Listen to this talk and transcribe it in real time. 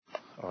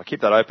I'll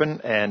keep that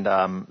open and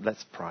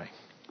let's pray.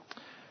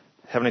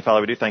 Heavenly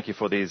Father, we do thank you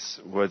for these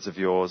words of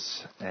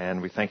yours,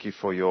 and we thank you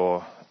for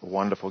your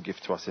wonderful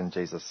gift to us in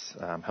Jesus.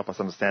 Help us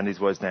understand these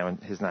words now in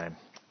his name.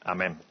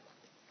 Amen.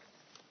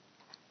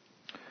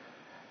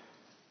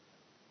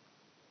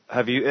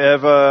 Have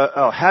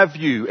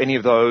you any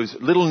of those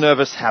little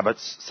nervous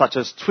habits, such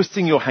as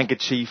twisting your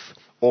handkerchief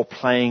or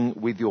playing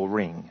with your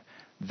ring?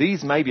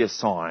 These may be a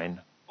sign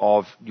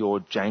of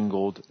your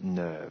jangled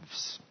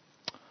nerves.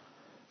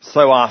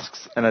 So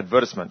asks an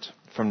advertisement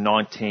from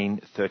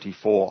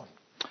 1934.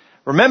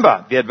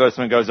 Remember, the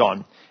advertisement goes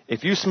on,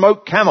 if you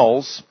smoke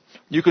Camels,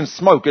 you can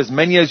smoke as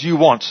many as you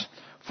want,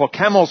 for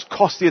Camel's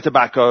costlier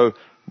tobacco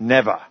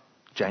never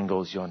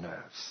jangles your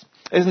nerves.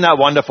 Isn't that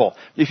wonderful?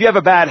 If you have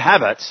a bad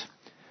habit,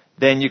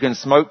 then you can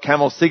smoke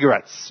Camel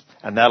cigarettes,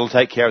 and that'll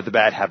take care of the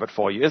bad habit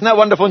for you. Isn't that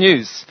wonderful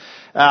news?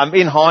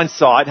 In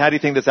hindsight, how do you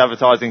think this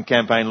advertising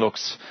campaign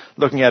looks,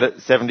 looking at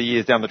it 70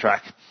 years down the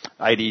track,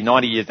 80,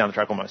 90 years down the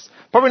track almost?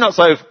 Probably not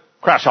so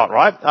crash hot,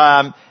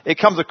 right? It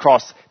comes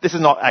across, this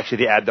is not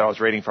actually the ad that I was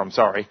reading from,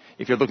 sorry,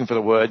 if you're looking for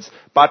the words,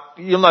 but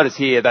you'll notice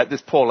here that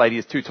this poor lady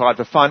is too tired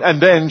for fun,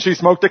 and then she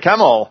smoked a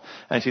Camel,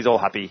 and she's all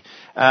happy.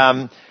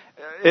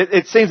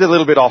 It seems a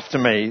little bit off to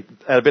me,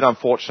 a bit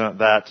unfortunate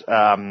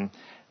that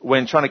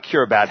when trying to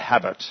cure a bad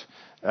habit,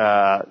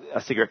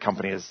 a cigarette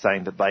company is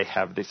saying that they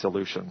have the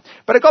solution.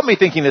 But it got me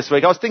thinking this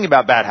week. I was thinking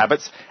about bad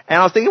habits, and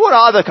I was thinking, what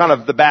are the kind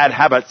of the bad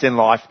habits in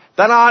life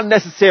that aren't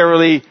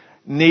necessarily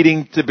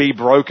needing to be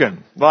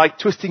broken? Like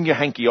twisting your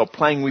hanky or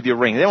playing with your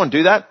ring. Does anyone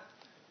do that?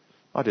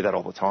 I do that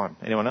all the time.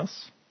 Anyone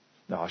else?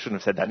 No, I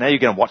shouldn't have said that. Now you're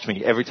going to watch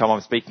me every time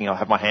I'm speaking. I'll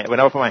have my hand,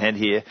 whenever I put my hand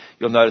here,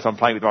 you'll notice I'm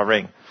playing with my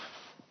ring.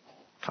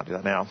 Can't do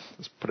that now.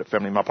 Just put it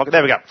firmly in my pocket.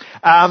 There we go.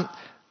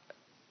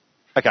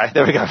 Okay,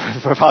 there we go.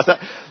 Past that.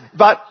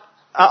 But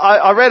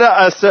I read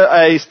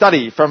a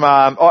study from,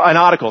 or an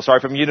article,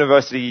 from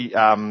University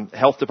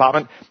Health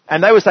Department,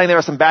 and they were saying there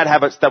are some bad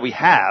habits that we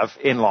have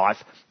in life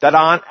that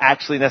aren't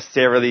actually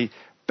necessarily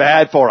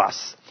bad for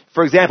us.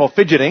 For example,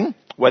 fidgeting,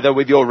 whether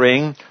with your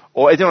ring,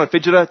 or is anyone a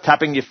fidgeter,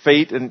 tapping your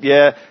feet, and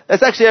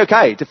that's actually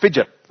okay to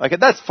fidget. Okay,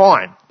 that's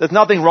fine. There's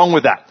nothing wrong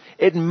with that.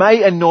 It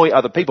may annoy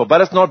other people,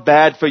 but it's not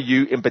bad for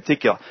you in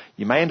particular.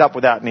 You may end up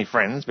without any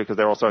friends because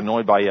they're also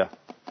annoyed by your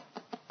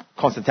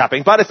constant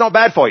tapping, but it's not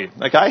bad for you,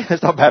 okay?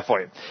 It's not bad for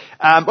you.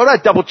 What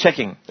about double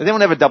checking? Has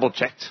anyone ever double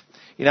checked?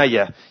 You know,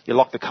 you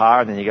lock the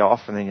car and then you go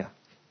off and then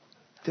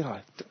did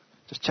I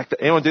just check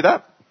that? Anyone do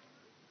that?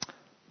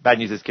 Bad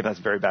news is, Kim, that's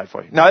very bad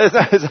for you. No,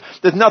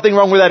 there's nothing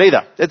wrong with that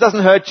either. It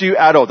doesn't hurt you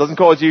at all. It doesn't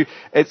cause you,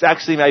 it's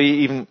actually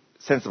maybe even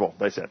sensible,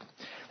 they said.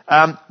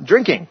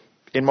 Drinking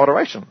in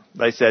moderation.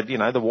 They said,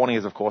 the warning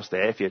is of course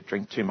there. If you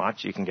drink too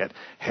much, you can get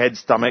head,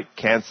 stomach,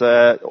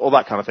 cancer, all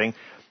that kind of thing.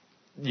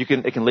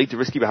 It can lead to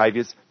risky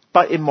behaviours.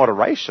 But in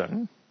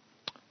moderation,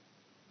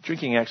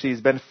 drinking actually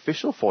is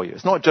beneficial for you.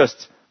 It's not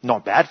just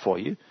not bad for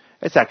you.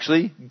 It's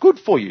actually good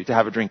for you to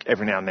have a drink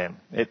every now and then.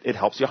 It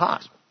helps your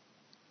heart.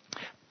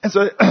 And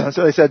so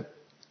they said,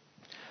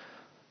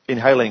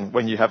 inhaling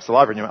when you have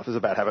saliva in your mouth is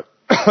a bad habit.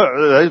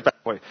 It is bad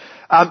for you.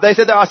 They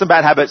said there are some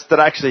bad habits that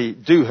actually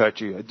do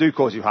hurt you, do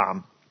cause you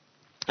harm.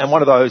 And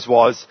one of those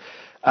was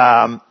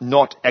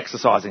not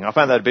exercising. I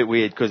found that a bit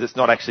weird because it's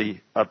not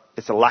actually,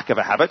 it's a lack of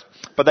a habit.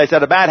 But they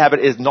said a bad habit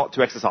is not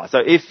to exercise. So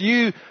if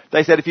you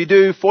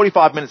do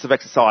 45 minutes of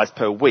exercise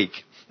per week,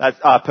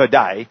 per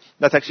day,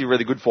 that's actually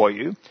really good for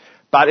you.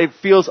 But it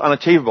feels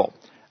unachievable.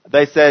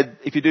 They said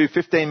if you do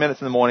 15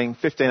 minutes in the morning,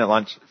 15 at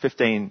lunch,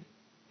 15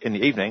 in the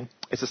evening,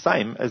 it's the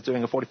same as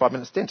doing a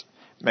 45-minute stint.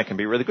 It can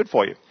be really good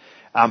for you.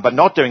 But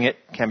not doing it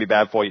can be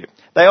bad for you.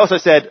 They also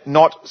said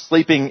not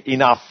sleeping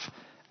enough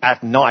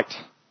at night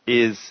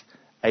is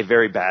a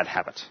very bad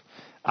habit.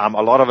 A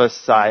lot of us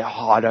say,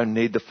 I don't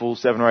need the full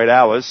 7 or 8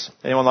 hours.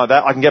 Anyone like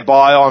that? I can get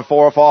by on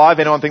 4 or 5.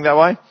 Anyone think that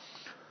way?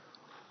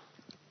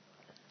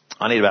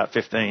 I need about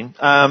 15.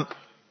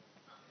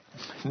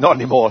 Not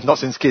anymore. Not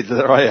since kids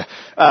are right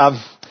here.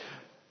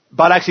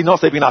 But actually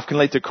not sleeping enough can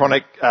lead to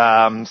chronic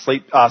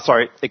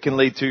it can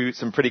lead to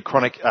some pretty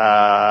chronic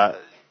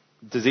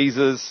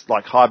diseases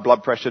like high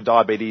blood pressure,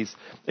 diabetes.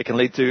 It can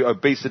lead to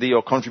obesity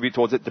or contribute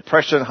towards it,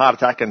 depression, heart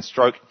attack and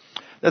stroke.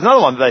 There's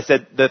another one that they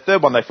said, the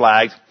third one they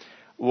flagged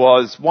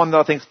was one that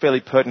I think is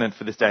fairly pertinent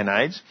for this day and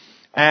age.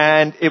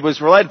 And it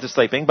was related to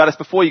sleeping, but it's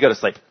before you go to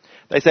sleep.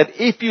 They said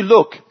if you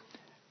look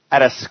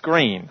at a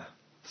screen,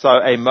 so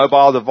a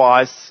mobile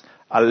device,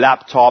 a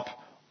laptop,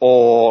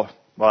 or,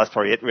 well, that's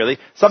probably it really,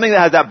 something that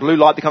has that blue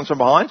light that comes from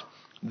behind,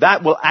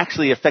 that will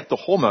actually affect the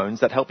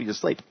hormones that help you to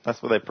sleep.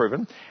 That's what they've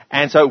proven.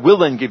 And so it will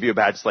then give you a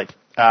bad sleep.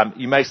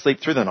 You may sleep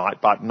through the night,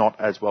 but not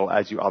as well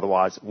as you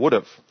otherwise would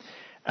have.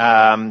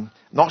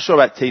 Not sure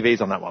about TVs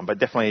on that one, but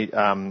definitely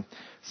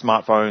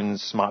smartphones,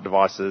 smart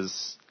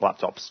devices,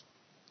 laptops.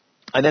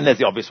 And then there's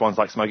the obvious ones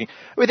like smoking.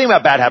 We think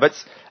about bad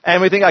habits,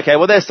 and we think, okay,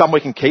 well, there's some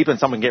we can keep and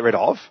some we can get rid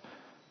of.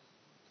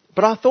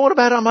 But I thought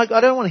about it, I'm like,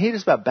 I don't want to hear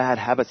just about bad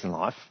habits in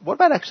life. What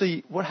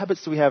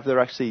habits do we have that are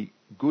actually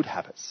good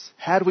habits?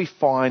 How do we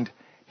find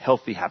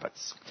healthy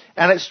habits?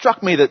 And it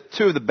struck me that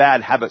two of the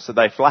bad habits that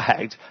they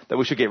flagged that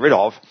we should get rid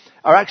of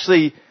are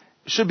actually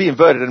should be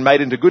inverted and made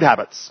into good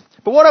habits.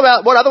 But what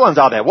other ones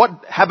are there?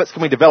 What habits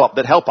can we develop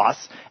that help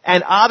us?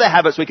 And are there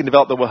habits we can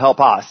develop that will help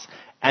us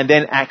and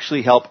then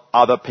actually help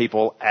other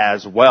people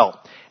as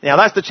well? Now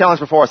that's the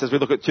challenge before us as we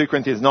look at 2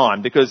 Corinthians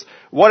 9, because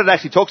what it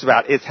actually talks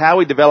about is how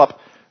we develop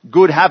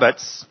good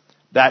habits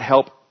that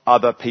help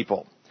other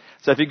people.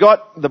 So if you've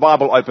got the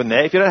Bible open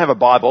there, if you don't have a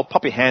Bible,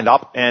 pop your hand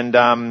up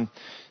and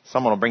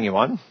someone will bring you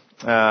one.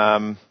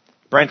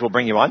 Brent will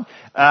bring you one.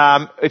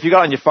 If you've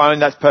got it on your phone,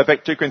 that's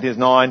perfect. 2 Corinthians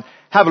 9.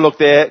 Have a look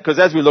there, because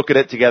as we look at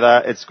it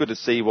together, it's good to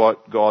see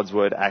what God's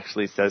Word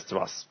actually says to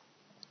us.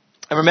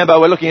 And remember,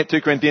 we're looking at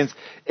 2 Corinthians.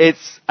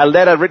 It's a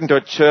letter written to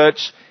a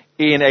church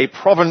in a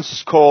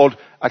province called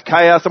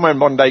Achaia, somewhere in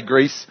modern-day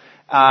Greece.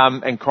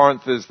 And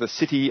Corinth is the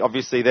city,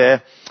 obviously,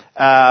 there.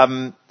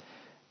 In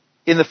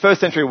the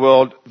first century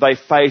world, they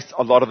faced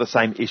a lot of the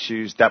same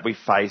issues that we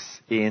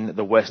face in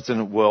the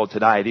Western world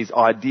today. These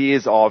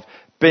ideas of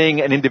being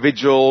an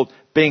individual,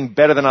 being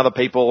better than other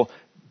people,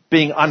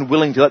 being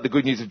unwilling to let the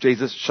good news of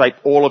Jesus shape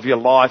all of your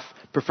life,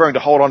 preferring to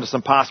hold on to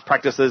some past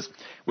practices.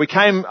 We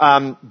came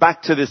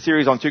back to this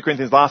series on 2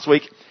 Corinthians last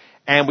week,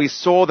 and we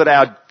saw that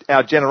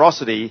our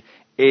generosity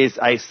is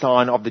a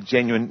sign of the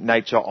genuine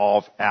nature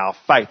of our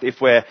faith. If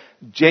we're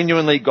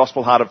genuinely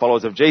gospel-hearted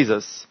followers of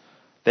Jesus,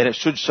 then it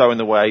should show in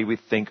the way we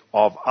think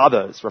of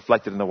others,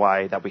 reflected in the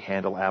way that we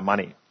handle our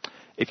money.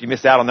 If you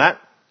missed out on that,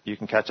 you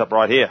can catch up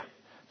right here.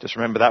 Just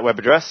remember that web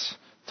address.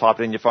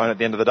 Type it in your phone at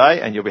the end of the day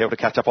and you'll be able to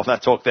catch up on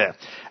that talk there.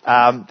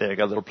 There you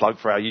go, a little plug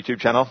for our YouTube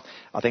channel.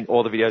 I think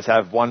all the videos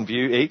have one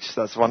view each.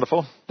 So that's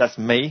wonderful. That's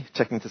me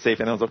checking to see if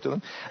anyone's looked at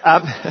them.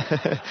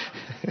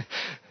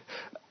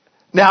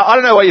 Now, I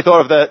don't know what you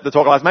thought of the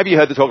talk last. Maybe you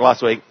heard the talk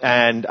last week,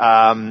 and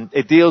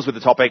it deals with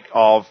the topic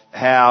of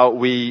how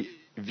we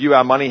view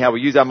our money, how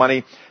we use our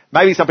money.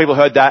 Maybe some people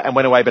heard that and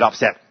went away a bit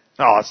upset.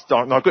 Oh, it's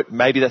not good.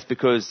 Maybe that's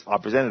because I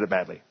presented it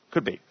badly.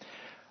 Could be.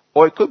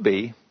 Or it could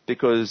be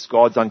because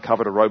God's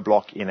uncovered a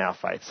roadblock in our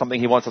faith, something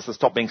he wants us to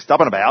stop being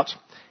stubborn about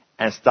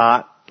and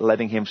start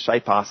letting him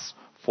shape us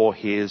for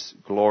his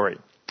glory.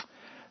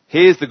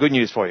 Here's the good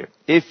news for you.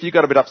 If you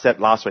got a bit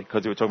upset last week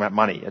because we were talking about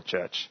money at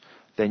church,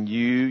 then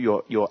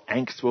your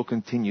angst will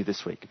continue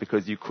this week,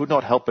 because you could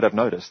not help but have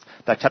noticed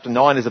that chapter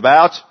 9 is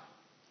about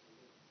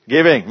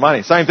giving,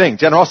 money, same thing,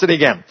 generosity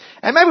again.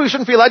 And maybe we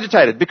shouldn't feel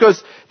agitated,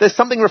 because there's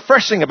something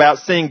refreshing about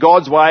seeing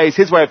God's ways,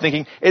 his way of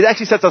thinking. It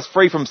actually sets us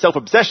free from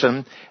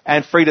self-obsession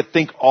and free to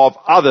think of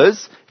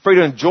others, free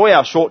to enjoy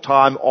our short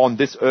time on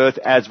this earth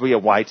as we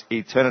await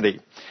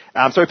eternity.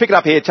 So we pick it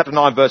up here, chapter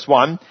 9, verse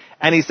 1,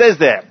 and he says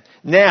there,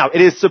 "Now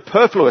it is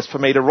superfluous for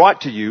me to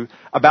write to you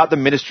about the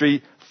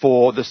ministry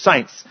for the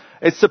saints."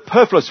 It's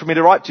superfluous for me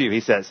to write to you,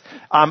 he says.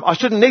 I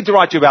shouldn't need to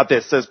write to you about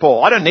this, says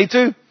Paul. I don't need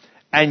to.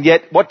 And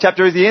yet, what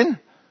chapter is he in?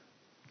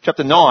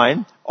 Chapter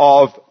 9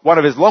 of one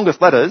of his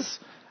longest letters.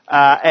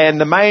 And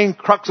the main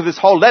crux of this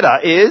whole letter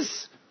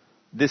is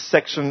this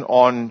section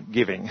on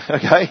giving,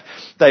 okay?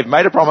 They've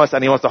made a promise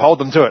and he wants to hold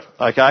them to it,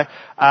 okay?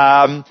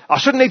 I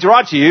shouldn't need to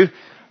write to you,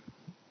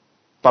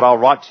 but I'll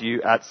write to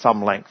you at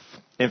some length.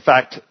 In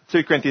fact,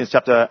 2 Corinthians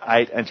chapter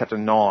 8 and chapter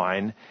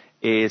 9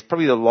 is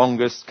probably the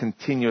longest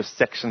continuous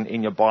section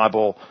in your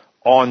Bible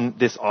on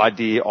this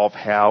idea of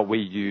how we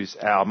use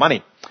our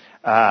money.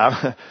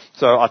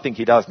 So I think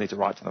he does need to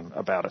write to them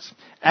about it.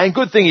 And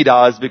good thing he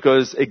does,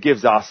 because it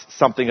gives us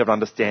something of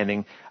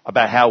understanding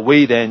about how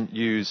we then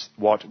use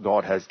what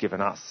God has given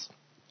us.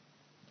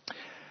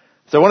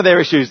 So one of their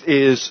issues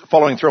is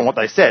following through on what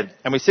they said.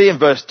 And we see in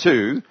verse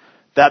 2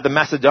 that the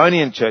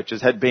Macedonian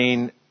churches had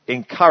been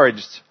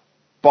encouraged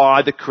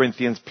by the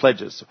Corinthians'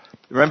 pledges.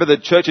 Remember, the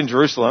church in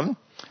Jerusalem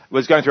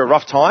was going through a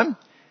rough time,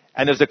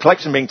 and there was a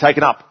collection being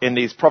taken up in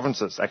these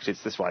provinces. Actually,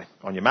 it's this way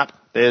on your map.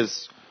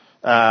 There's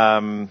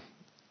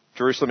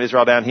Jerusalem,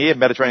 Israel down here,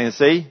 Mediterranean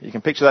Sea. You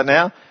can picture that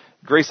now.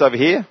 Greece over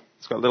here.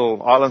 It's got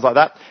little islands like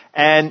that.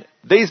 And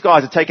these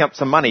guys are taking up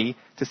some money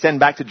to send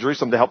back to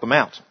Jerusalem to help them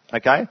out.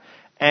 Okay?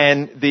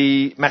 And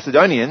the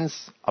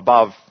Macedonians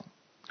above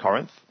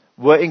Corinth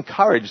were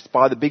encouraged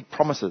by the big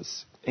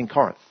promises in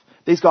Corinth.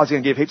 These guys are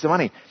going to give heaps of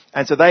money.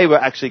 And so they were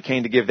actually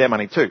keen to give their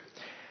money too.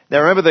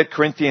 Now remember, the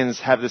Corinthians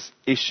have this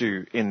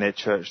issue in their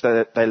church.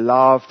 They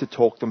love to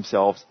talk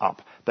themselves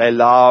up. They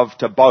love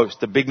to boast,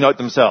 to big note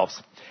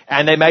themselves.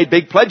 And they made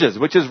big pledges,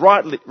 which is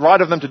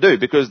right of them to do,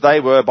 because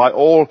they were, by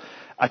all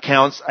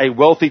accounts, a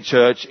wealthy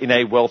church in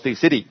a wealthy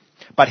city.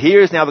 But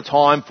here is now the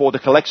time for the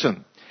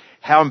collection.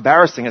 How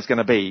embarrassing it's going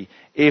to be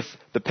if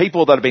the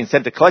people that have been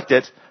sent to collect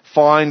it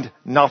find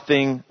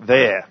nothing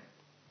there.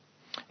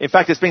 In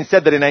fact, it's been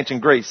said that in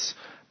ancient Greece,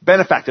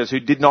 benefactors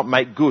who did not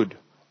make good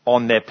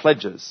on their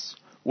pledges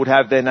would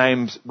have their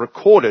names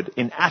recorded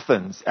in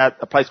Athens at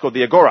a place called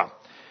the Agora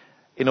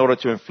in order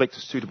to inflict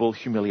suitable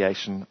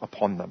humiliation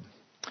upon them.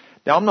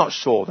 Now, I'm not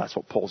sure that's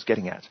what Paul's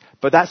getting at,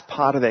 but that's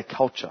part of their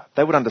culture.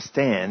 They would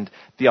understand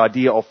the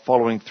idea of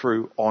following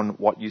through on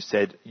what you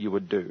said you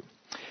would do.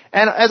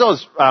 And as I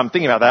was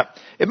thinking about that,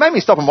 it made me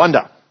stop and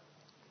wonder.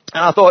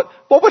 And I thought,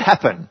 what would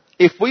happen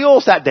if we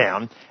all sat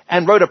down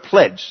and wrote a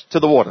pledge to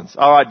the wardens.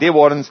 All right, dear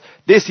wardens,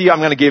 this year I'm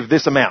going to give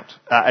this amount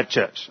at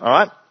church. All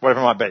right, whatever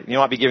it might be. You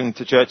might be giving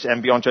to church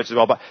and beyond church as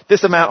well, but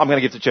this amount I'm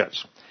going to give to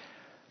church.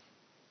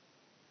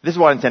 This is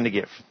what I intend to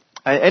give.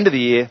 At the end of the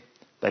year,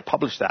 they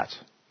publish that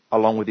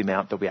along with the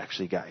amount that we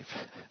actually gave.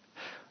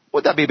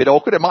 Would that be a bit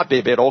awkward? It might be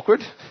a bit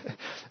awkward.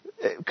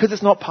 Because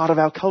it's not part of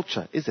our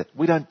culture, is it?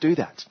 We don't do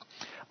that.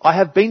 I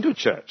have been to a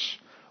church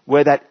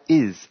where that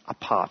is a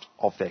part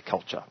of their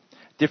culture.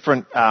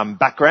 Different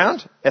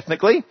background,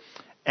 ethnically,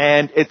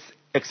 and it's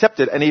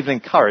accepted and even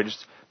encouraged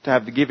to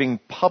have the giving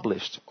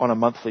published on a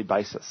monthly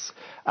basis.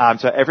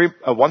 So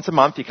once a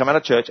month you come out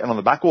of church and on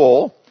the back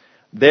wall,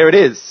 there it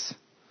is.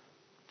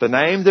 The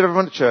names of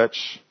everyone at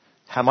church,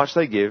 how much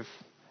they give,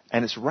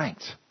 and it's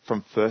ranked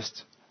from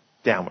first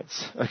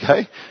downwards.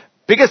 Okay?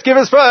 Biggest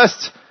givers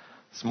first,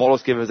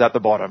 smallest givers at the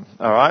bottom.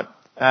 Alright?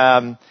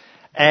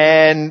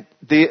 And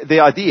the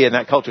idea in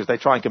that culture is they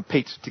try and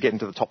compete to get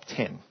into the top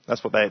 10.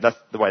 That's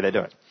the way they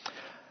do it.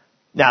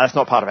 Now, that's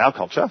not part of our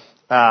culture.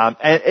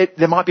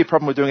 There might be a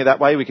problem with doing it that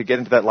way. We could get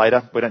into that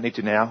later. We don't need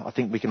to now. I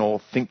think we can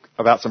all think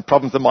about some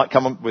problems that might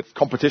come with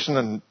competition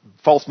and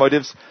false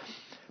motives.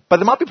 But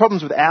there might be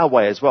problems with our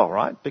way as well,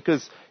 right?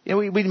 Because,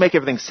 we make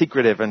everything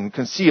secretive and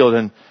concealed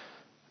and,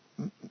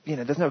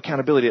 there's no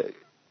accountability.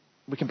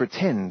 We can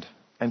pretend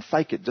and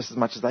fake it just as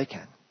much as they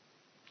can.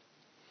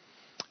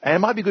 And it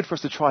might be good for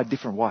us to try a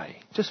different way,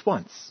 just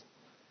once,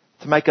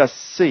 to make us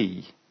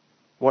see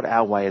what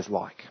our way is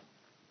like.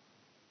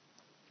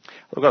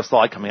 We've got a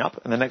slide coming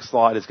up, and the next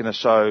slide is going to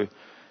show,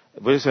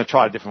 we're just going to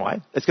try it a different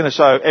way. It's going to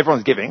show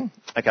everyone's giving,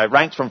 okay,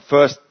 ranked from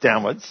first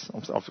downwards.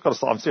 I've got a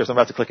slide, I'm serious, I'm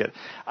about to click it.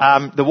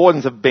 The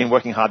wardens have been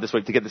working hard this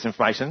week to get this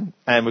information,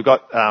 and we've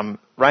got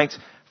ranked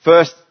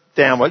first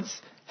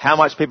downwards, how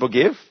much people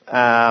give,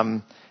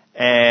 and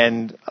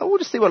we'll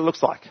just see what it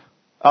looks like.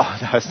 Oh,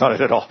 no, it's not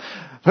it at all.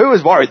 Who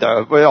was worried,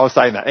 though, when I was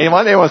saying that?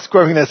 Anyone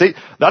squirming their seat?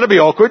 That'd be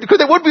awkward. Because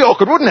it would be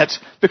awkward, wouldn't it?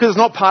 Because it's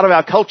not part of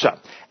our culture.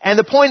 And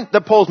the point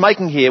that Paul's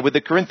making here with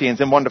the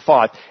Corinthians in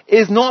 1-5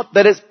 is not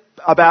that it's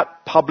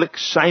about public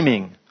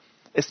shaming.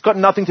 It's got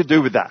nothing to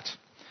do with that.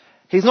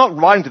 He's not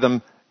writing to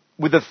them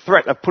with the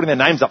threat of putting their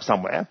names up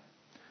somewhere.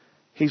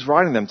 He's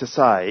writing them to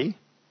say,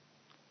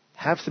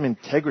 have some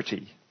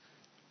integrity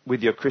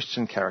with your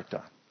Christian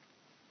character.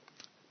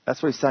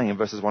 That's what he's saying in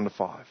verses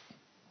 1-5.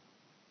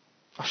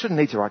 I shouldn't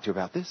need to write to you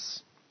about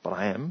this, but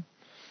I am.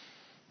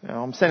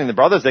 I'm sending the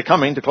brothers, they're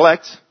coming to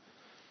collect.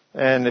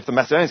 And if the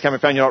Macedonians came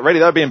and found you're not ready,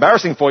 that would be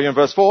embarrassing for you in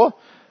verse 4.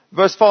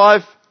 Verse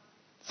 5,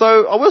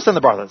 so I will send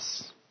the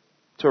brothers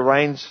to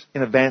arrange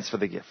in advance for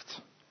the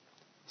gift,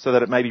 so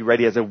that it may be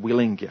ready as a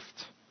willing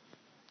gift.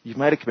 You've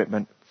made a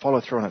commitment, follow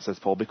through on it, says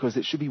Paul, because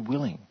it should be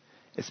willing.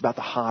 It's about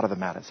the heart of the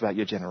matter. It's about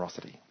your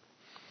generosity.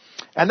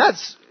 And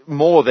that's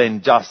more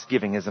than just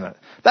giving, isn't it?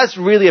 That's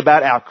really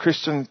about our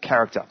Christian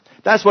character.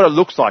 That's what it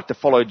looks like to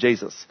follow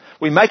Jesus.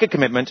 We make a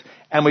commitment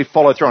and we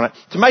follow through on it.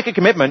 To make a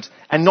commitment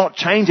and not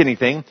change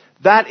anything,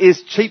 that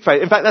is cheap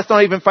faith. In fact, that's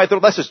not even faith at all.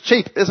 That's just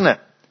cheap, isn't it?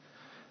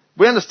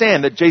 We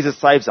understand that Jesus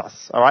saves us,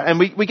 alright? And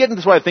we get into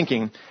this way of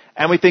thinking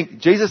and we think,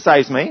 Jesus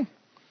saves me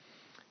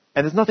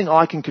and there's nothing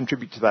I can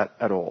contribute to that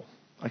at all.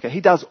 Okay,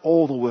 he does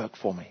all the work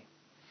for me.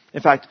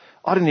 In fact,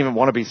 I didn't even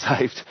want to be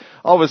saved.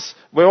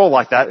 We're all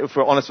like that, if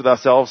we're honest with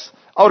ourselves.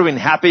 I would have been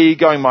happy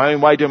going my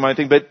own way, doing my own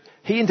thing, but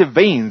he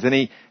intervenes and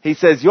he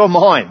says, you're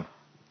mine.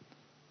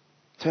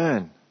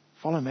 Turn,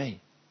 follow me.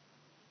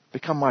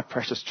 Become my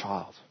precious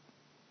child.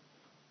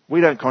 We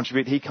don't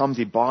contribute. He comes,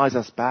 he buys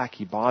us back.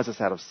 He buys us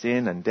out of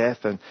sin and death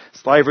and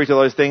slavery to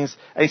those things.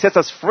 And he sets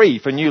us free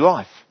for new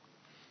life,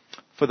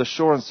 for the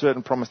sure and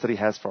certain promise that he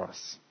has for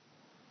us.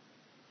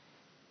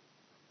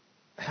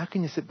 How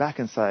can you sit back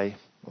and say,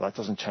 well, that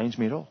doesn't change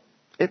me at all?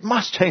 It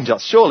must change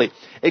us, surely.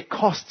 It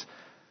cost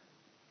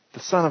the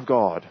Son of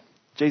God,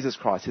 Jesus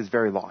Christ, his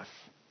very life.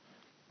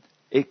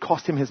 It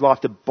cost him his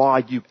life to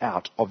buy you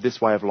out of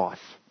this way of life.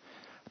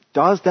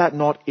 Does that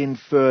not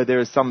infer there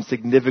is some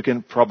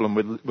significant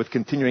problem with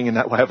continuing in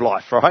that way of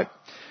life, right?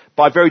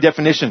 By very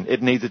definition,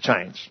 it needs a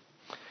change.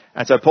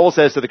 And so Paul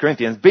says to the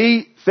Corinthians,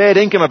 be fair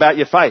dinkum about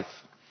your faith.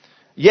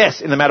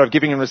 Yes, in the matter of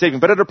giving and receiving,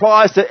 but it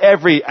applies to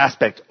every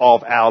aspect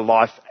of our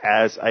life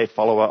as a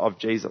follower of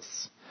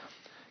Jesus.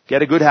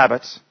 Get a good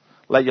habit.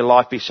 Let your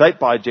life be shaped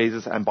by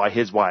Jesus and by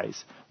his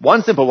ways.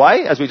 One simple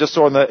way, as we just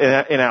saw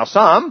in our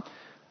psalm,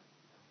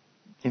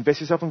 invest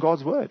yourself in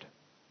God's word.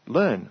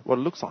 Learn what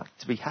it looks like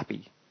to be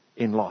happy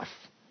in life,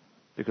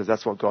 because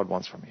that's what God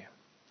wants from you.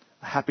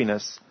 A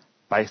happiness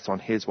based on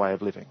his way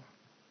of living.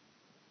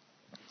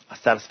 A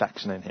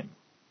satisfaction in him.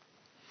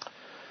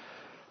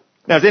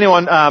 Now, has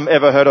anyone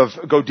ever heard of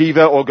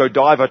Godiva or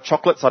Godiva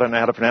chocolates? I don't know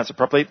how to pronounce it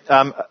properly.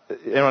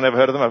 Anyone ever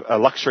heard of them? A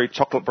luxury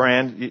chocolate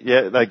brand.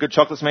 Yeah, they're good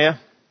chocolates, Mia?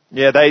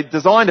 Yeah, they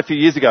designed a few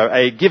years ago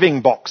a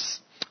giving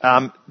box.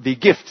 The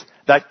gift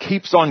that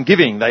keeps on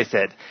giving, they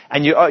said.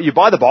 And you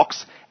buy the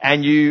box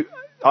and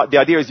the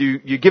idea is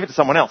you give it to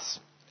someone else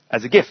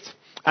as a gift.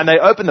 And they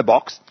open the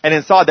box and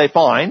inside they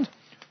find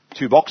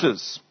 2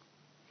 boxes.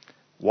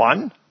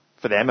 One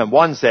for them and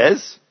one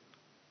says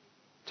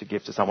to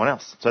give to someone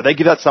else. So they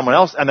give that to someone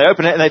else, and they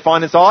open it and they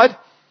find inside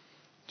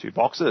 2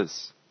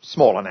 boxes.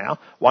 Smaller now.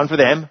 One for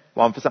them,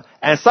 one for some,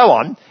 and so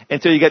on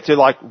until you get to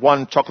like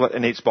 1 chocolate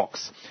in each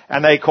box.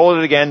 And they call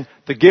it again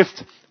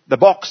the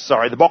box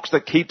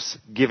that keeps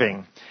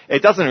giving.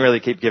 It doesn't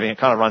really keep giving. It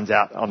kind of runs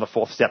out on the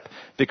 4th step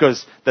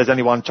because there's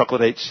only 1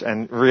 chocolate each,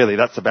 and really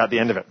that's about the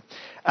end of it.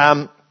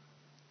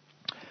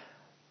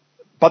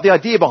 But the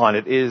idea behind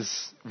it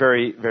is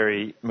very,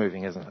 very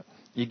moving, isn't it?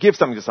 You give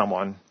something to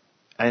someone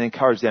and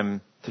encourage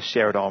them to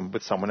share it on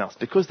with someone else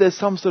because there's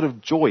some sort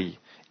of joy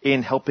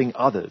in helping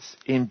others,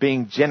 in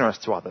being generous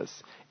to others,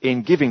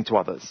 in giving to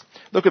others.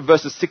 Look at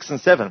verses 6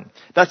 and 7.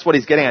 That's what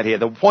he's getting at here.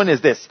 The point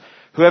is this: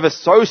 whoever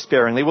sows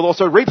sparingly will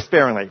also reap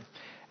sparingly,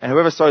 and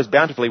whoever sows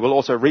bountifully will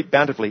also reap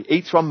bountifully.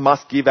 Each one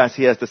must give as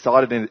he has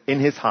decided in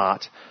his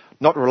heart,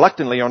 not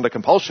reluctantly or under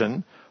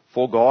compulsion,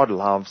 for God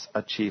loves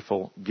a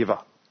cheerful giver.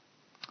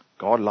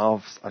 God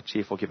loves a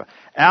cheerful giver.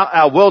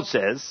 Our world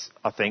says,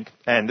 I think,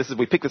 and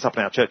we pick this up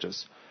in our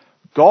churches,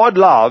 God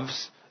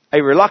loves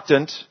a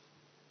reluctant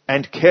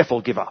and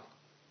careful giver.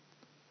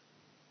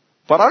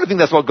 But I don't think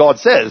that's what God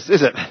says,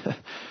 is it?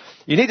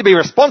 You need to be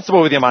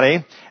responsible with your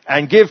money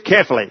and give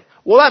carefully.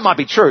 Well, that might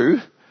be true,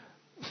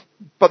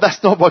 but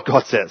that's not what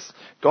God says.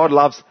 God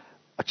loves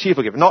a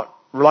cheerful giver, not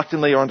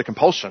reluctantly or under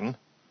compulsion,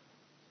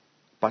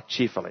 but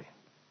cheerfully.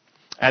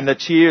 And the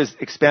cheer is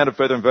expounded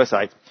further in verse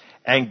 8.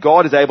 And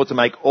God is able to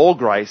make all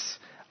grace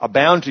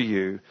abound to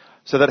you,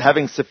 so that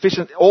having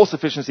all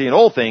sufficiency in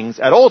all things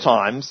at all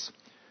times,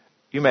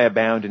 you may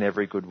abound in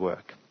every good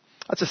work.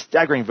 That's a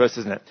staggering verse,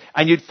 isn't it?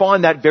 And you'd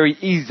find that very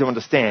easy to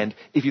understand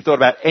if you thought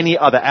about any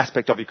other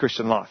aspect of your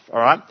Christian life,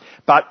 alright?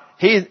 But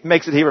he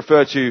makes it here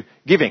refer to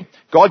giving.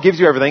 God gives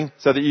you everything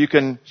so that you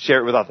can share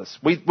it with others.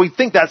 We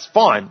think that's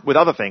fine with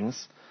other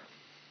things,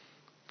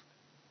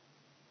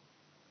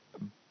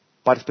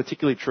 but it's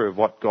particularly true of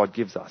what God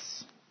gives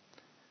us.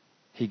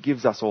 He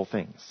gives us all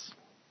things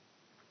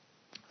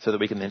so that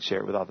we can then share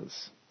it with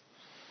others.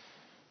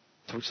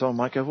 To which someone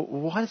might go, well,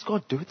 why does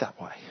God do it that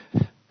way?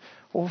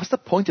 Well, what's the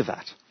point of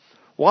that?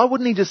 Why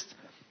wouldn't he just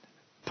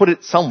put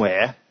it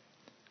somewhere,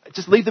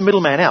 just leave the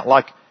middleman out?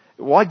 Like,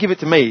 why give it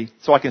to me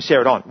so I can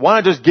share it on? Why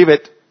not just give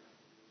it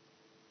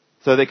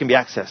so that it can be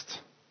accessed?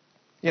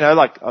 You know,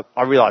 like,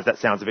 I realise that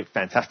sounds a bit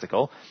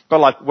fantastical, but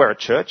like, we're a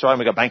church, right? And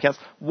we've got bank accounts.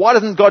 Why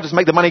doesn't God just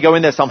make the money go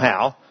in there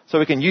somehow so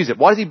we can use it?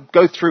 Why does he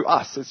go through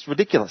us? It's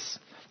ridiculous.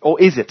 Or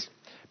is it?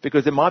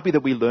 Because it might be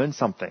that we learn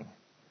something,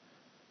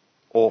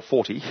 or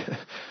 40,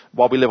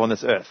 while we live on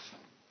this earth,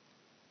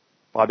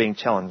 by being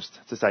challenged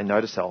to say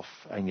no to self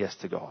and yes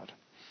to God.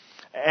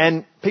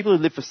 And people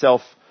who live for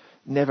self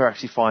never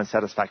actually find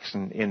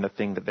satisfaction in the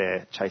thing that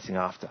they're chasing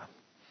after.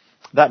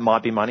 That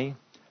might be money,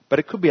 but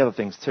it could be other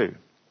things too.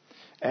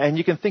 And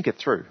you can think it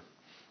through.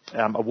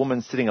 A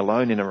woman sitting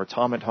alone in a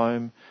retirement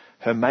home,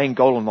 her main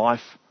goal in life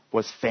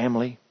was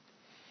family,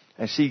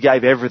 and she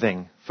gave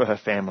everything for her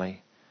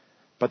family.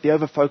 But the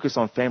over-focus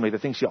on family, the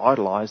thing she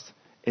idolised,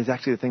 is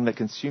actually the thing that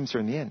consumes her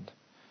in the end.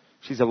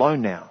 She's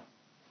alone now.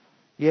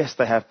 Yes,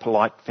 they have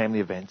polite family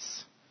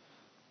events,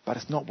 but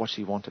it's not what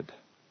she wanted.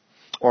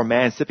 Or a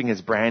man sipping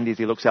his brandy as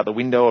he looks out the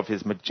window of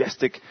his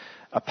majestic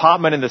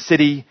apartment in the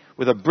city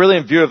with a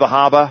brilliant view of the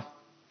harbour,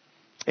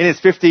 in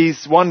his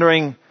 50s,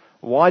 wondering,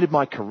 why did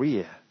my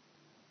career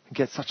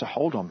get such a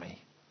hold on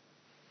me?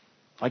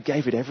 I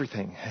gave it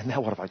everything, and now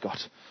what have I got?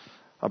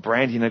 A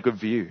brandy and a good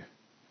view,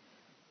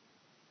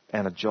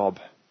 and a job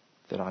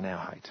that I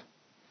now hate.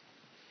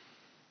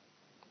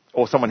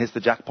 Or someone hits the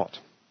jackpot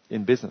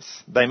in business.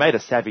 They made a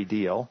savvy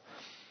deal,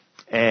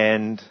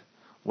 and,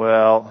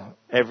 well,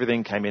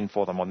 everything came in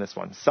for them on this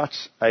one.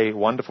 Such a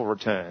wonderful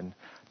return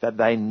that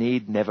they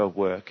need never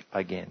work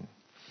again.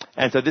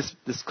 And so this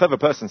clever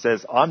person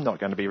says, I'm not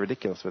going to be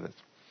ridiculous with it.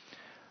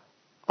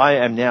 I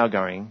am now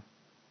going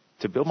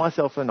to build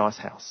myself a nice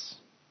house,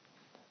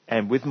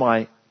 and with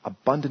my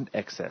abundant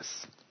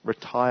excess,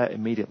 retire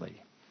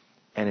immediately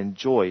and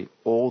enjoy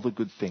all the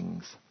good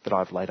things that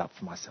I've laid up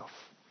for myself.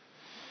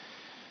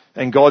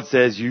 And God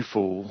says, you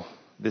fool,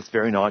 this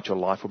very night your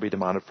life will be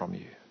demanded from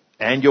you.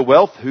 And your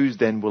wealth, whose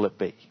then will it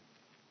be?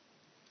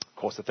 Of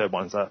course, the third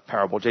one's a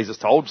parable Jesus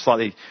told,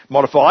 slightly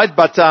modified.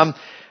 But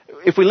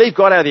if we leave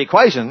God out of the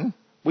equation,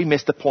 we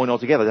miss the point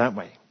altogether, don't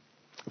we?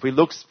 If we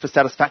look for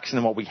satisfaction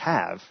in what we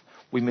have,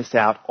 we miss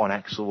out on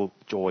actual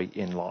joy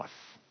in life.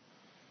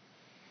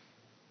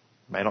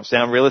 May not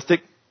sound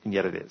realistic, and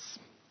yet it is.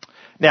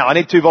 Now, I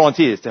need 2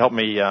 volunteers to help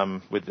me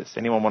with this.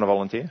 Anyone want to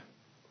volunteer?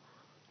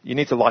 You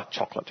need to like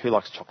chocolate. Who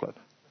likes chocolate?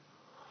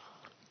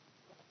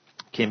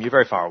 Kim, you're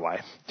very far away.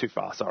 Too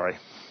far, sorry.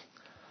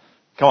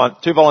 Come on,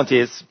 2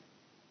 volunteers.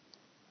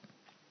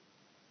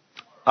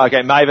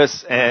 Okay,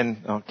 Mavis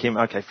and Kim.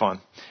 Okay,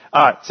 fine.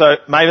 All right, so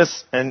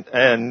Mavis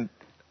and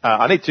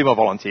I need 2 more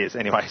volunteers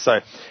anyway. So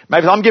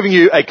Mavis, I'm giving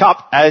you a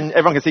cup, and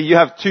everyone can see you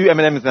have 2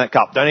 M&Ms in that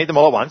cup. Don't eat them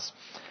all at once.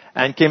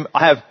 And Kim,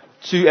 I have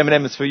 2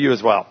 M&Ms for you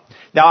as well.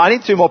 Now, I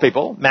need 2 more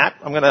people. Matt,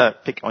 I'm going to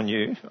pick on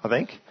you, I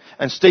think.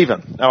 And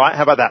Stephen. All right,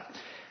 how about that?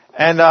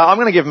 And I'm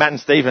going to give Matt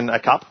and Stephen a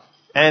cup.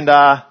 And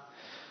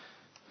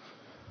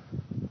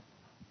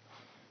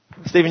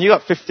Stephen, you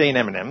got 15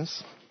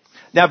 M&Ms.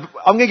 Now,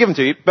 I'm going to give them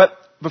to you, but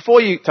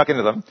before you tuck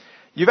into them,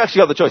 you've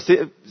actually got the choice.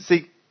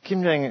 See,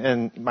 Kim Jong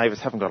and Mavis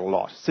haven't got a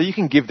lot, so you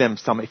can give them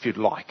some if you'd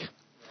like.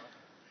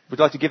 Would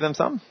you like to give them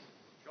some?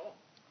 Sure.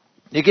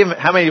 You give them,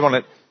 how many do you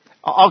want to...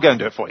 I'll go and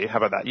do it for you. How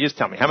about that? You just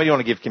tell me. How many do you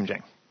want to give Kim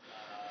Jong?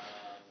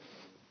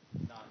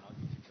 No, not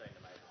 15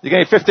 to Mavis. You're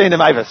going to give 15 to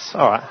Mavis.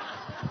 All right.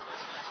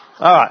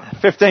 All right.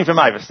 15 for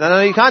Mavis.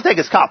 No, you can't take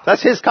his cup.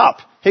 That's his cup.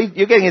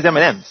 You're getting his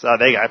M&Ms. So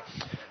there you go.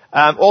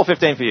 All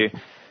 15 for you.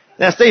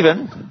 Now,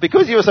 Stephen,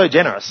 because you were so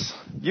generous,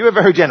 you were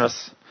very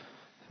generous.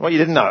 What you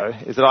didn't know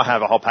is that I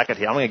have a whole packet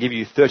here. I'm going to give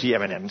you 30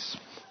 M&Ms.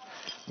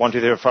 1, 2,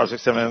 3, 4, 5,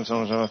 6, 7,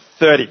 8,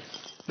 30.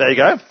 There you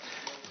go.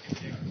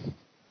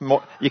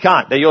 More, you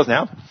can't. They're yours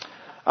now.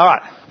 All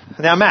right.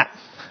 Now, Matt,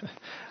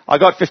 I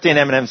got 15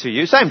 M&Ms for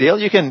you. Same deal.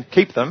 You can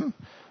keep them.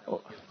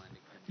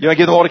 You want to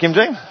give them all to Kim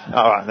Jong?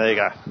 All right. There you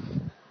go.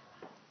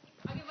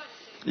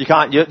 You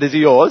can't. These are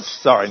yours.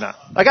 Sorry, no.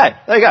 Okay.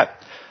 There you go.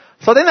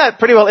 So I think that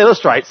pretty well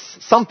illustrates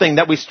something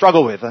that we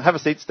struggle with. Have a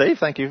seat, Steve.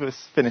 Thank you.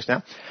 It's finished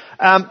now.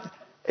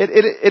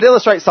 It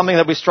illustrates something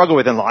that we struggle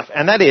with in life,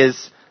 and that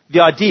is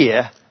the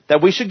idea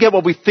that we should get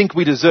what we think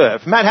we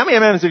deserve. Matt, how many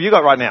M&Ms have you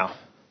got right now?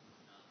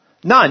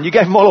 None. You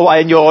gave them all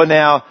away, and you're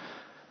now...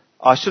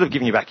 I should have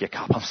given you back your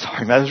cup. I'm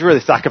sorry, Matt. It was really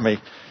stuck at me.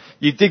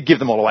 You did give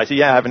them all away, so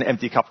you have an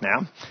empty cup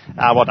now.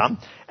 Well done.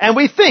 And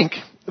we think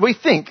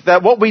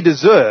that what we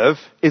deserve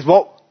is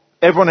what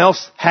everyone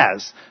else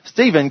has.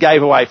 Stephen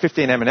gave away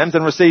 15 M&Ms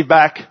and received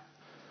back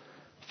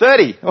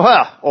 30.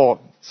 Well, or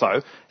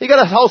so. He got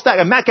a whole stack,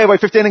 and Matt gave away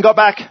 15 and got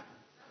back.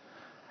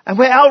 And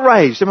we're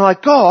outraged. And we're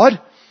like,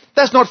 God,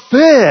 that's not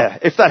fair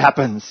if that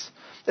happens.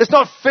 It's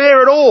not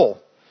fair at all.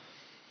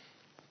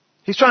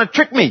 He's trying to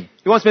trick me.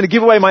 He wants me to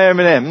give away my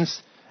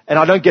M&Ms and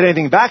I don't get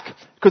anything back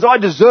because I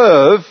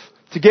deserve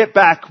to get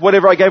back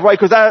whatever I gave away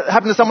because that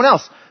happened to someone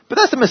else. But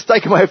that's a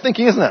mistaken way of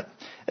thinking, isn't it?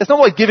 It's not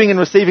what giving and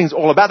receiving is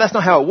all about. That's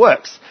not how it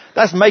works.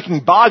 That's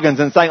making bargains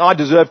and saying, I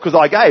deserve because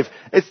I gave.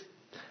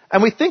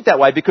 And we think that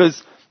way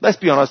because, let's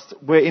be honest,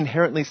 we're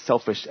inherently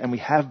selfish and we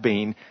have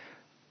been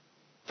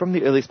from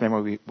the earliest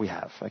memory we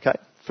have, okay?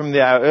 From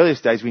our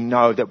earliest days, we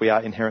know that we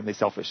are inherently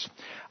selfish.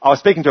 I was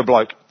speaking to a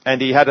bloke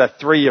and he had a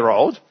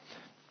 3-year-old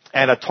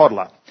and a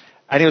toddler.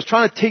 And he was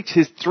trying to teach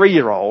his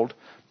 3-year-old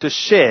to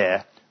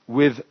share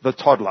with the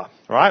toddler,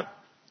 right?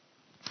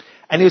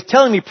 And he was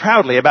telling me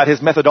proudly about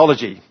his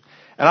methodology.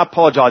 And I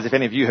apologize if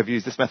any of you have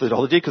used this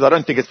methodology because I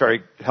don't think it's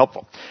very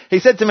helpful. He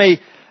said to me,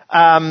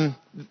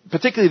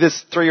 particularly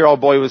this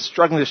 3-year-old boy was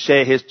struggling to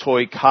share his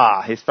toy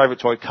car, his favorite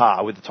toy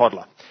car with the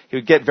toddler. He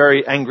would get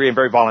very angry and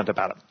very violent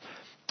about it.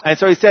 And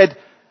so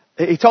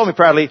he told me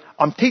proudly,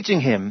 I'm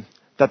teaching him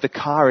that the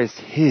car is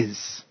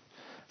his.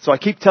 So I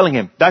keep telling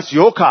him, that's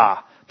your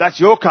car. That's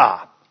your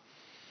car.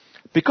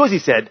 Because he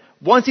said,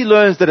 once he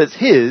learns that it's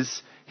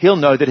his, he'll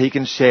know that he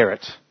can share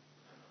it.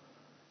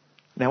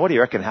 Now, what do you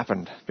reckon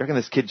happened? Do you reckon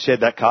this kid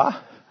shared that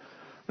car?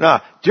 No.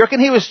 Do you reckon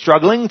he was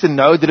struggling to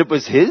know that it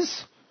was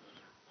his?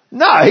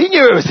 No, he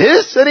knew it was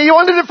his and he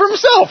wanted it for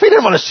himself. He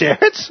didn't want to share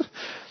it.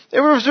 It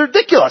was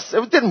ridiculous.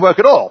 It didn't work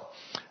at all.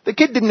 The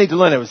kid didn't need to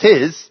learn it was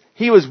his.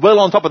 He was well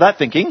on top of that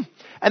thinking.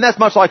 And that's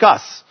much like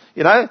us.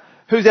 You know,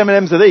 whose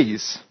M&Ms are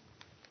these?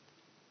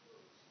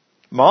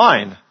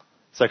 Mine.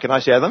 So can I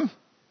share them?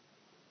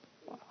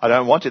 I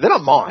don't want to. They're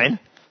not mine.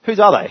 Whose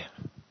are they?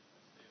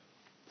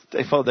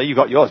 Well, you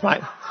got yours,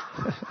 mate.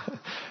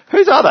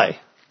 Whose are they?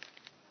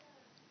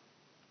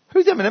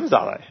 Whose M&Ms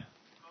are they?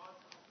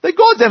 They're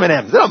God's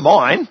M&Ms. They're not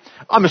mine.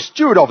 I'm a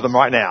steward of them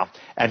right now.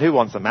 And who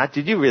wants them, Matt?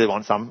 Did you really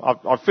want some?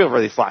 I feel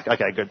really slack.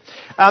 Okay, good.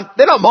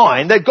 They're not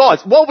mine. They're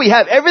God's. What we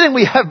have, everything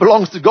we have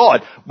belongs to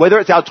God. Whether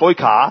it's our toy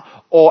car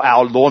or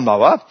our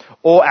lawnmower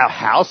or our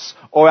house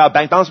or our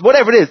bank balance,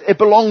 whatever it is, it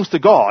belongs to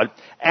God.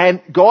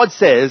 And God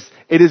says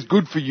it is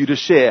good for you to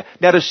share.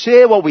 Now, to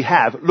share what we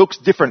have looks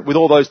different with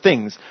all those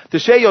things. To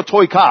share your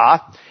toy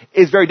car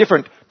is very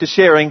different to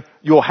sharing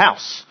your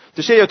house.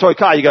 To share your toy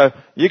car, you go,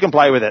 you can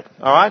play with it,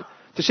 all right?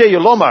 To share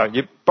your lawnmower,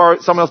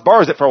 someone else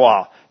borrows it for a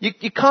while.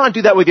 You can't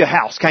do that with your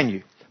house, can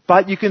you?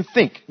 But you can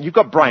think. You've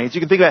got brains.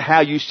 You can think about how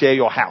you share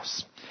your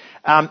house.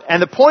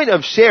 And the point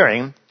of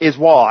sharing is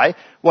why,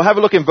 we'll have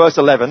a look in verse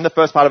 11, the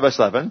first part of verse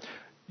 11.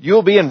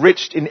 You'll be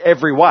enriched in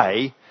every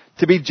way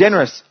to be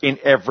generous in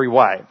every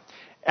way.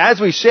 As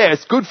we share,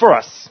 it's good for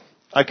us,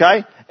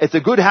 okay? It's a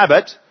good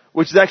habit,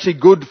 which is actually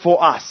good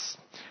for us.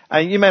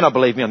 And you may not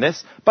believe me on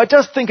this, but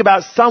just think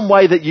about some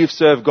way that you've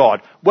served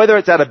God. Whether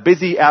it's at a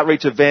busy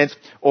outreach event,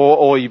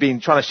 or you've been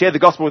trying to share the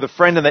gospel with a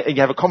friend and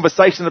you have a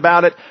conversation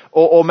about it,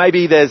 or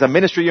maybe there's a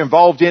ministry you're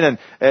involved in and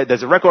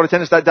there's a record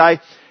attendance that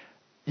day.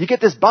 You get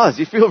this buzz.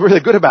 You feel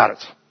really good about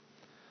it.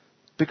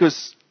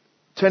 Because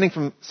turning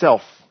from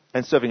self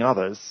and serving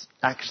others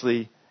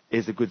actually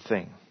is a good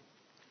thing.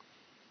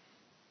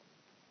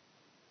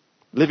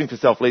 Living for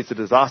self leads to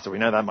disaster. We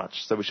know that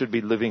much. So we should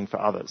be living for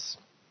others.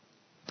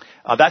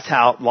 That's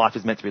how life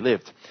is meant to be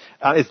lived.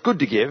 It's good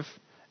to give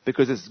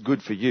because it's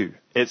good for you.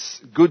 It's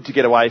good to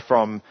get away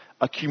from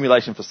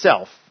accumulation for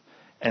self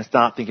and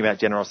start thinking about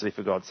generosity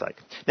for God's sake.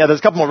 Now, there's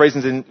a couple more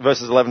reasons in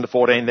verses 11 to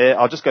 14 there.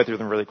 I'll just go through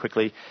them really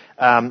quickly.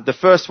 The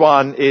first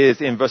one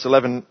is in verse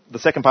 11, the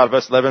second part of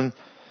verse 11.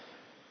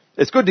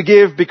 It's good to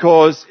give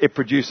because it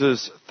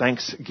produces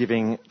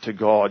thanksgiving to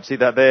God. See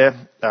that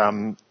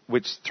there?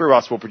 Which through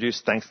us will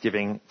produce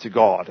thanksgiving to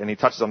God. And he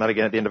touches on that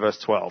again at the end of verse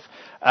 12.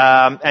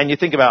 And you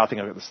think about, I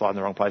think I've got the slide in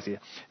the wrong place here.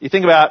 You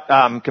think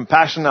about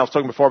compassion. I was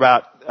talking before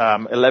about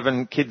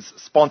 11 kids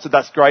sponsored.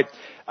 That's great.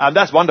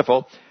 That's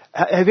wonderful.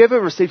 Have you ever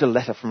received a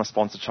letter from a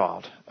sponsored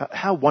child?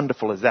 How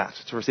wonderful is that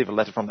to receive a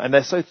letter from them? And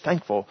they're so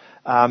thankful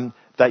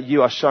that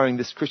you are showing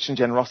this Christian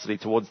generosity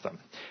towards them.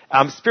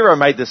 Spiro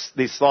made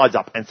these slides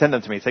up and sent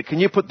them to me. He said, can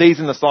you put these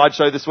in the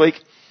slideshow this week?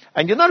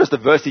 And you'll notice the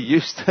verse he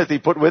used that he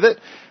put with it.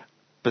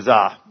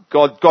 Bizarre.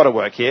 God got to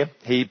work here.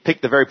 He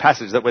picked the very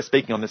passage that we're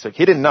speaking on this week.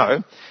 He didn't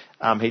know.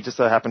 He just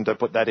so happened to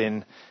put that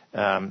in.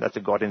 That's a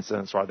God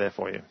incident right there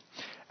for you.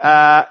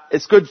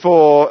 It's good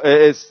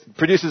it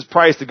produces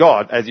praise to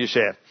God as you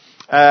share.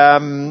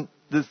 Verse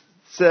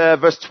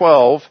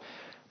 12,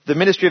 the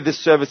ministry of this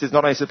service is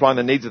not only supplying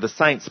the needs of the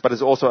saints, but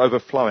is also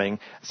overflowing.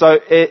 So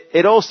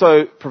it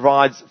also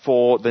provides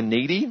for the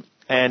needy.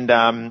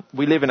 And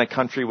we live in a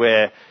country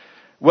where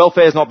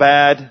welfare is not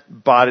bad,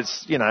 but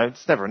it's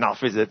never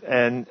enough, is it?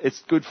 And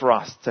it's good for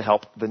us to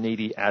help the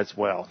needy as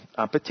well,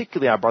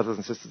 particularly our brothers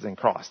and sisters in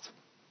Christ.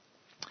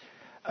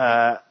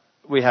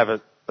 We have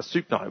a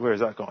soup night. Where has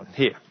that gone?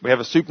 Here. We have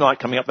a soup night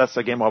coming up. That's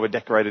again why we're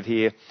decorated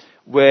here,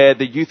 where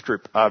the youth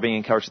group are being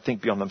encouraged to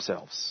think beyond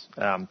themselves.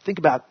 Think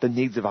about the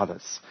needs of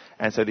others.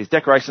 And so these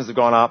decorations have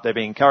gone up. They're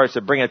being encouraged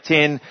to bring a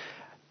tin.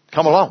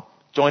 Come along.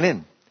 Join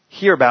in.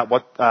 Hear about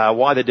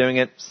why they're doing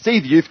it. See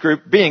the youth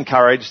group. Be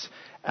encouraged.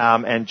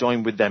 And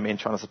join with them in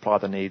trying to supply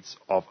the needs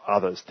of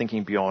others,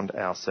 thinking beyond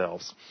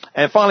ourselves.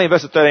 And finally, in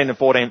verses 13 and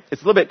 14,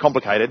 it's a little bit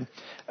complicated,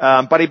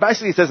 but he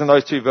basically says in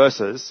those two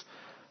verses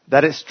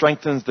that it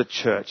strengthens the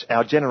church.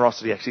 Our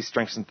generosity actually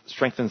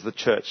strengthens the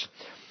church.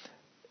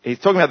 He's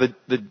talking about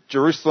the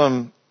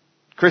Jerusalem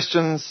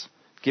Christians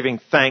giving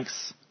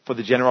thanks for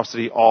the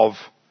generosity of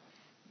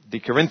the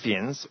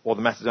Corinthians or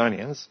the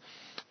Macedonians.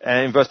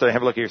 And in verse 13,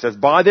 have a look here. It says,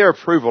 by their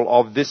approval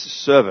of this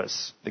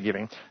service, the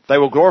giving, they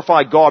will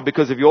glorify God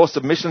because of your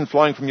submission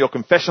flowing from your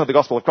confession of the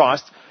gospel of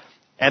Christ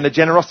and the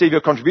generosity of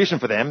your contribution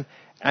for them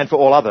and for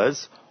all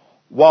others,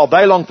 while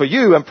they long for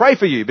you and pray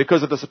for you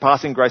because of the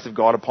surpassing grace of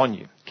God upon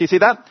you. Can you see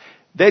that?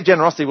 Their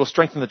generosity will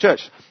strengthen the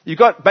church. You've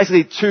got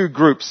basically two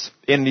groups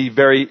in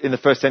the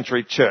first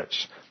century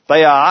church.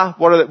 They are,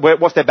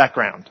 what's their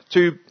background?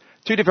 Two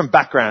different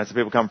backgrounds that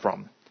people come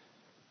from.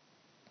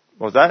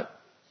 What was that?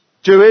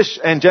 Jewish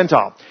and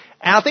Gentile.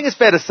 And I think it's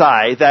fair to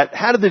say that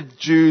how did the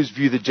Jews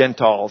view the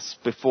Gentiles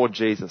before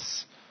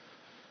Jesus?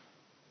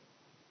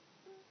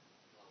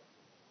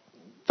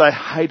 They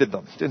hated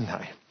them, didn't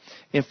they?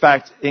 In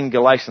fact, in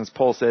Galatians,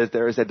 Paul says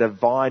there is a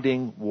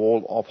dividing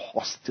wall of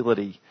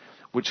hostility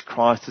which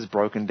Christ has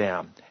broken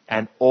down,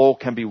 and all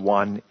can be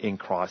one in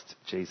Christ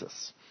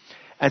Jesus.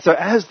 And so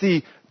as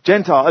the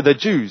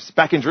Jews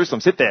back in Jerusalem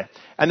sit there,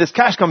 and this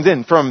cash comes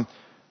in from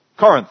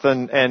Corinth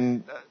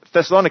and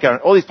Thessalonica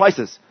and all these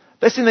places,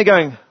 they're sitting there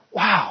going,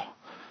 wow,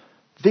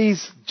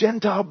 these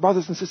Gentile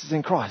brothers and sisters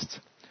in Christ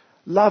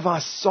love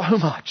us so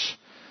much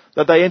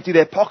that they empty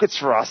their pockets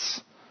for us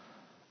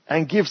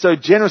and give so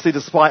generously to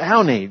supply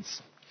our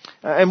needs.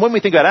 And when we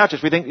think about our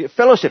church, we think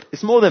fellowship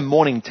is more than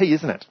morning tea,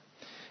 isn't it?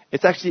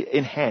 It's actually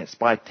enhanced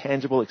by a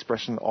tangible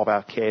expression of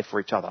our care for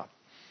each other.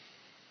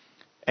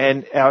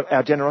 And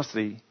our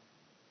generosity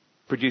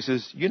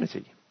produces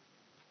unity.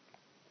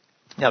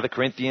 Now, the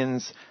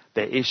Corinthians,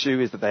 their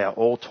issue is that they are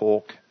all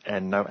talk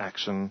and no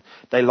action.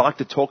 They like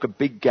to talk a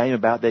big game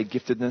about their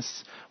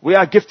giftedness. We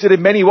are gifted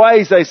in many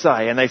ways, they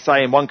say. And they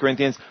say in 1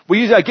 Corinthians, we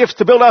use our gifts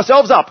to build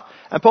ourselves up.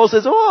 And Paul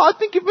says, I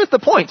think you've missed the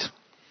point.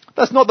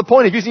 That's not the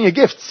point of using your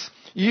gifts.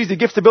 You use your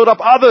gifts to build up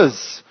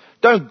others.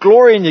 Don't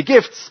glory in your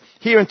gifts.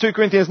 Here in 2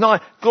 Corinthians 9,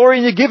 glory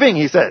in your giving,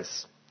 he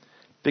says.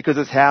 Because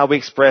it's how we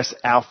express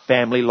our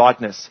family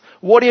likeness.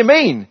 What do you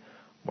mean?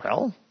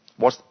 Well,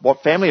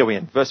 what family are we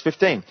in? Verse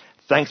 15.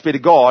 Thanks be to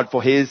God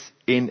for his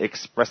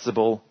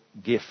inexpressible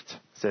gift,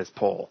 says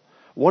Paul.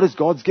 What is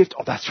God's gift?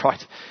 Oh, that's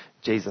right.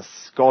 Jesus.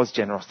 God's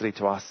generosity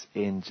to us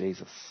in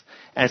Jesus.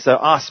 And so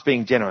us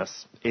being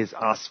generous is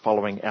us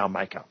following our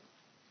Maker.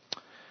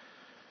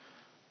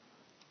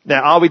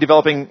 Now, are we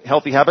developing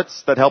healthy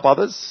habits that help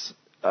others?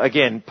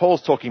 Again,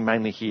 Paul's talking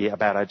mainly here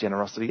about our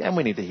generosity, and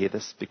we need to hear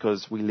this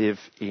because we live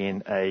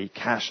in a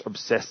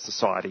cash-obsessed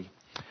society.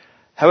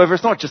 However,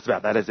 it's not just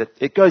about that, is it?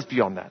 It goes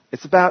beyond that.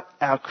 It's about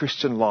our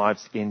Christian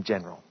lives in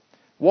general.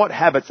 What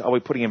habits are we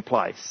putting in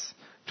place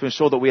to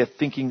ensure that we are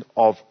thinking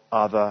of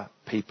other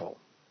people?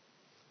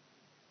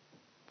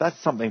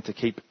 That's something to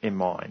keep in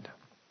mind.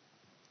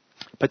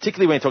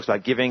 Particularly when he talks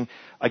about giving.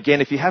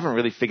 Again, if you haven't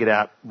really figured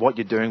out what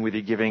you're doing with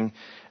your giving,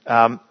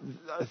 a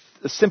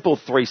simple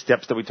 3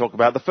 steps that we talk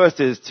about. The first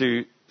is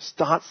to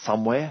start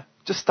somewhere.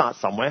 Just start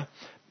somewhere.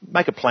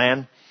 Make a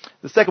plan.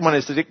 The second one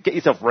is to get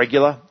yourself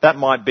regular. That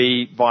might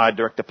be via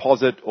direct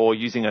deposit or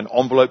using an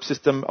envelope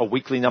system, a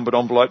weekly numbered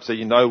envelope, so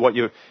you know what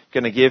you're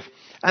going to give.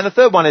 And the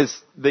third one is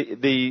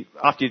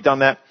after you've done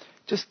that,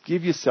 just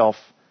give yourself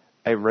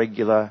a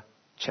regular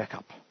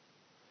checkup.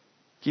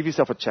 Give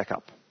yourself a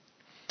checkup.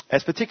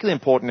 It's particularly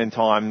important in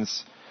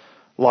times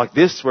like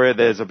this where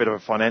there's a bit of a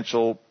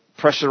financial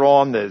pressure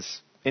on,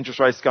 there's interest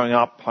rates going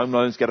up, home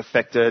loans get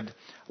affected,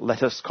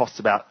 lettuce costs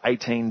about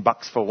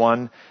 $18 for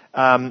one,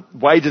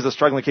 wages are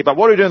struggling to keep up.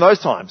 What do we do in those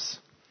times?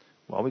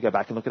 Well, we go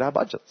back and look at our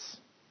budgets.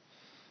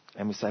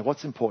 And we say,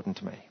 what's important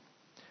to me?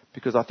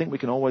 Because I think we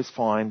can always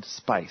find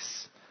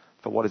space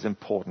for what is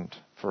important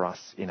for us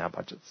in our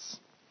budgets.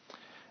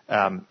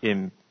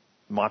 In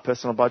my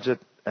personal budget,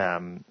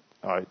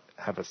 I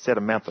have a set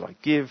amount that I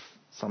give,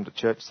 some to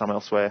church, some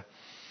elsewhere.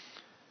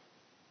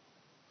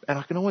 And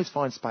I can always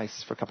find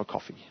space for a cup of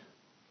coffee,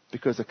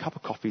 because a cup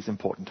of coffee is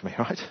important to me,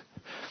 right?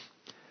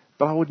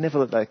 But I would never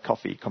let that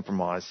coffee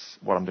compromise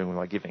what I'm doing with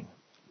my giving.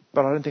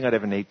 But I don't think I'd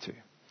ever need to,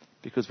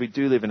 because we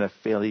do live in a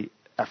fairly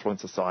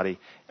affluent society,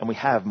 and we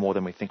have more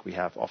than we think we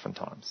have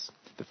oftentimes.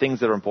 The things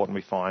that are important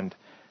we find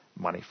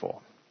money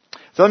for.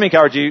 So let me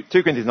encourage you,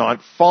 2 Corinthians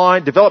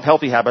 9, develop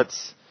healthy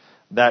habits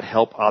that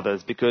help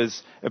others,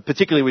 because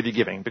particularly with your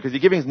giving, because your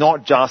giving is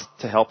not just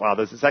to help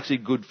others, it's actually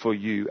good for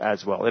you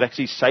as well. It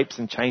actually shapes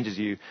and changes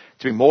you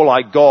to be more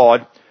like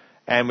God,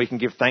 and we can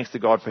give thanks to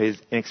God for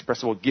his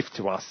inexpressible gift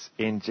to us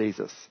in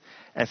Jesus.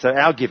 And so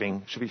our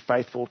giving should be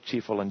faithful,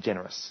 cheerful and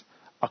generous,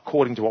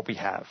 according to what we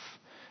have,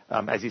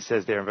 as he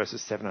says there in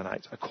verses 7 and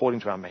 8, according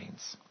to our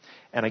means.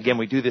 And again,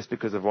 we do this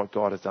because of what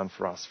God has done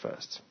for us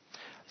first.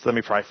 So let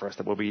me pray for us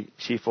that we'll be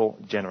cheerful,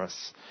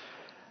 generous,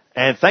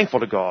 and thankful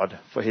to God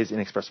for his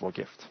inexpressible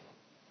gift.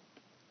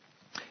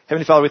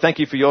 Heavenly Father, we thank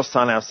you for your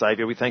Son, our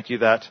Saviour. We thank you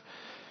that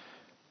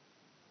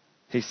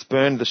he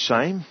spurned the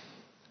shame,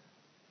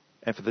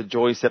 and for the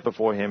joy set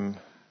before him,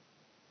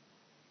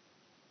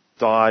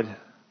 died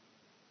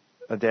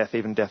a death,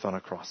 even death on a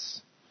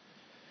cross.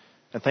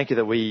 And thank you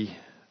that we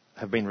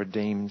have been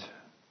redeemed,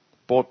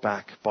 bought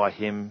back by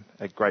him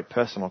at great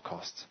personal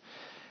cost.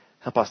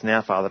 Help us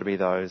now, Father, to be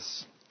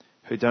those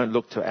who don't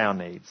look to our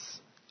needs,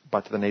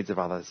 but to the needs of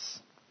others.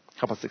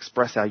 Help us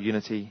express our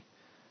unity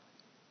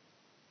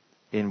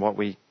in what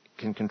we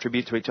can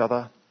contribute to each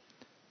other,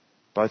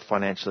 both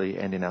financially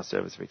and in our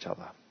service of each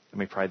other. And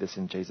we pray this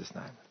in Jesus'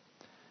 name.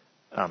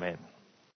 Amen.